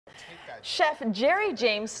Chef Jerry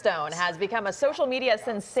James Stone has become a social media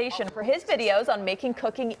sensation for his videos on making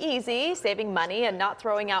cooking easy, saving money, and not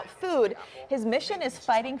throwing out food. His mission is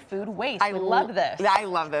fighting food waste. I love this. I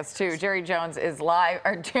love this too. Jerry joins us live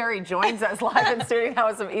in studio now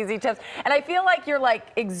with some easy tips. And I feel like you're like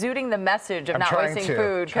exuding the message of not wasting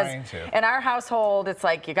food. Because in our household, it's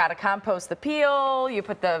like you got to compost the peel. You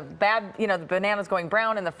put the bad, the bananas going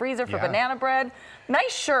brown in the freezer for banana bread.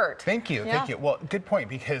 Nice shirt. Thank you. Thank you. Well, good point,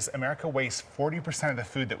 because America wastes 40% of the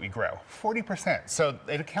food that we grow. 40%. So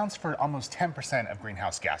it accounts for almost 10% of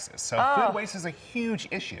greenhouse gases. So food waste is a huge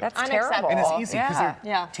issue. That's terrible. And it's easy because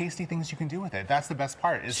there are tasty things you can do with it. That's the best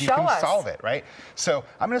part, is you can solve it, right? So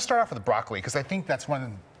I'm going to start off with broccoli, because I think that's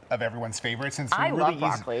one of everyone's favorites, and it's really love easy.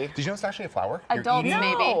 broccoli. Did you know it's actually a flower? Adults,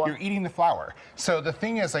 maybe. You're eating the flower. So the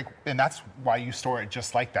thing is, and that's why you store it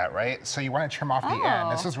just like that, right? So you want to trim off the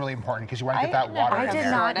end. This is really important because you want to get that water in there. I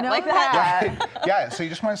did not know that. Yeah, so you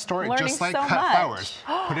just want to store it just like cut flowers.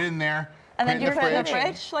 Put it in there. And then you put it in the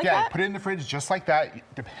fridge like that? Yeah, put it in the fridge just like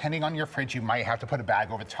that. Depending on your fridge, you might have to put a bag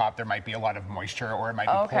over the top. There might be a lot of moisture, or it might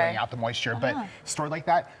be pulling out the moisture. But stored like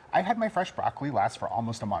that, I've had my fresh broccoli last for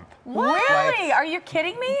almost a month. Really? Are you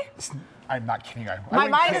kidding me? I'm not kidding. My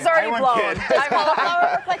mind is already blown.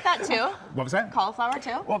 Cauliflower work like that too? What was that? Cauliflower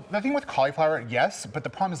too? Well, the thing with cauliflower, yes, but the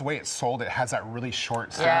problem is the way it's sold, it has that really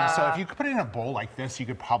short stem. So if you could put it in a bowl like this, you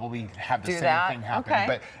could probably have the same thing happen,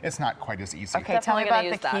 but it's not quite as easy. Okay, tell me about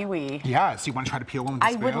the kiwi. Yeah, so you want to try to peel one with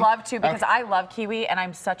a spoon? I would love to, because I love kiwi, and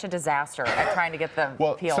I'm such a disaster at trying to get the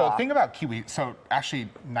peel so off. the thing about kiwi, so actually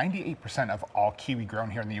 98% of all kiwi grown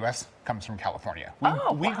here in the U.S. comes from California.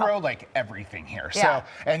 We grow like everything here. So,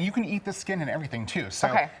 and you can eat the skin and everything too.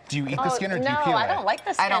 So do you eat the skin or do you peel it? No, I don't like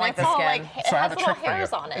the skin. I don't like the skin. So I have a trick for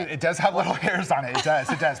you. It does have little hairs on it. It does,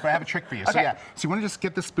 but I have a trick for you. So so you want to just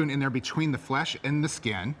get the spoon in there between the flesh and the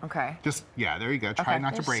skin. Okay. Just, there you go. Try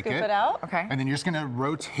not to break it. Scoop it out. Okay. And then you're just going to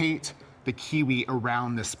rotate the kiwi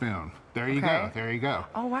around the spoon. There you go. There you go.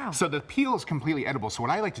 Oh, wow. So the peel is completely edible. So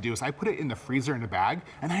what I like to do is I put it in the freezer in a bag,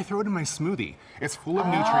 and then I throw it in my smoothie. It's full of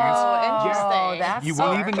nutrients. Oh, interesting. That's you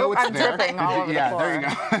won't even know it's there. Dripping all over the floor. There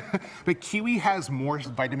you go. But kiwi has more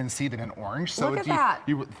vitamin C than an orange. So look at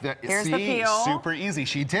that. Here's the peel. Super easy.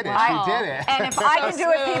 She did it. Wow. She did it. And if I can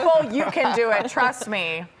do it, people, you can do it. Trust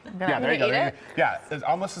me. There you go. Yeah, it's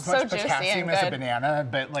almost as much potassium as a banana,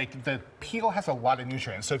 but like the peel has a lot of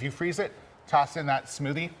nutrients. So if you freeze it, toss in that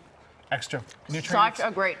smoothie, extra nutrients. Such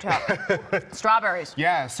a great tip. Strawberries.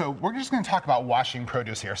 Yeah, so we're just going to talk about washing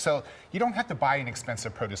produce here. So you don't have to buy an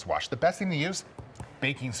expensive produce wash. The best thing to use,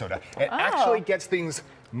 baking soda. It actually gets things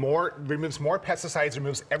removes more pesticides,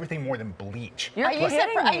 removes everything more than bleach. I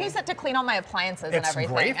use it to clean all my appliances and everything.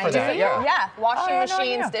 It's great for that. Yeah, washing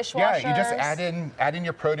machines, dishwashers. Yeah, you just add in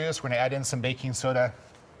your produce. We're going to add in some baking soda.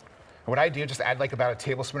 What I do, just add like about a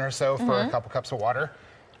tablespoon or so for a couple cups of water.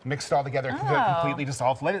 Mix it all together, completely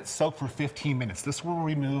dissolve. Let it soak for 15 minutes. This will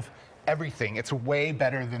remove everything. It's way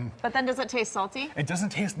better than... But then does it taste salty? It doesn't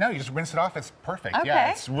taste, no, you just rinse it off. It's perfect. Yeah,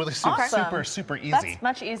 it's really super easy. That's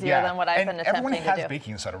much easier than what I've been attempting to do. Everyone has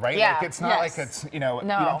baking soda, right? Yeah. Like, it's not like it's, you don't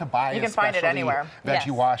have to buy you can find it anywhere. Veggie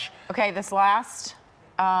wash. Okay, this last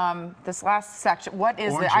section, what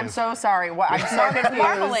is it? I'm so sorry. I'm so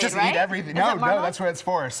confused. Just eat everything. No, that's what it's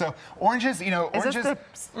for. So oranges, Is this the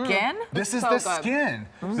skin? This is the skin.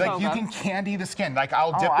 Like you can candy the skin. Like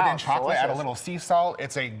I'll dip it in chocolate, add a little sea salt.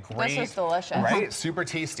 It's a great, this is delicious. Right? Super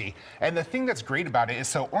tasty. And the thing that's great about it is,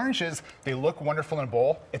 so oranges, they look wonderful in a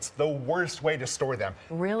bowl. It's the worst way to store them.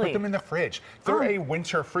 Really? Put them in the fridge. They're a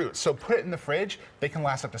winter fruit, so put it in the fridge. They can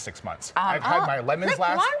last up to 6 months. I've had my lemons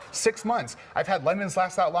last 6 months. I've had lemons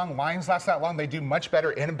last that long, limes last that long. They do much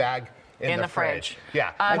better in a bag in the fridge.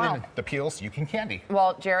 Yeah, and then the peels you can candy.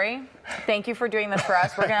 Well, Jerry, thank you for doing this for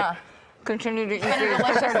us. We're gonna continue to eat these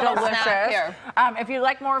because they're delicious. If you'd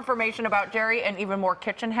like more information about Jerry and even more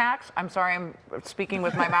kitchen hacks, I'm sorry I'm speaking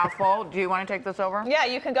with my mouth full. Do you want to take this over? Yeah,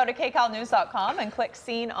 you can go to kcalnews.com and click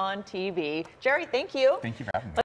Seen on TV. Jerry, thank you. Thank you for having me.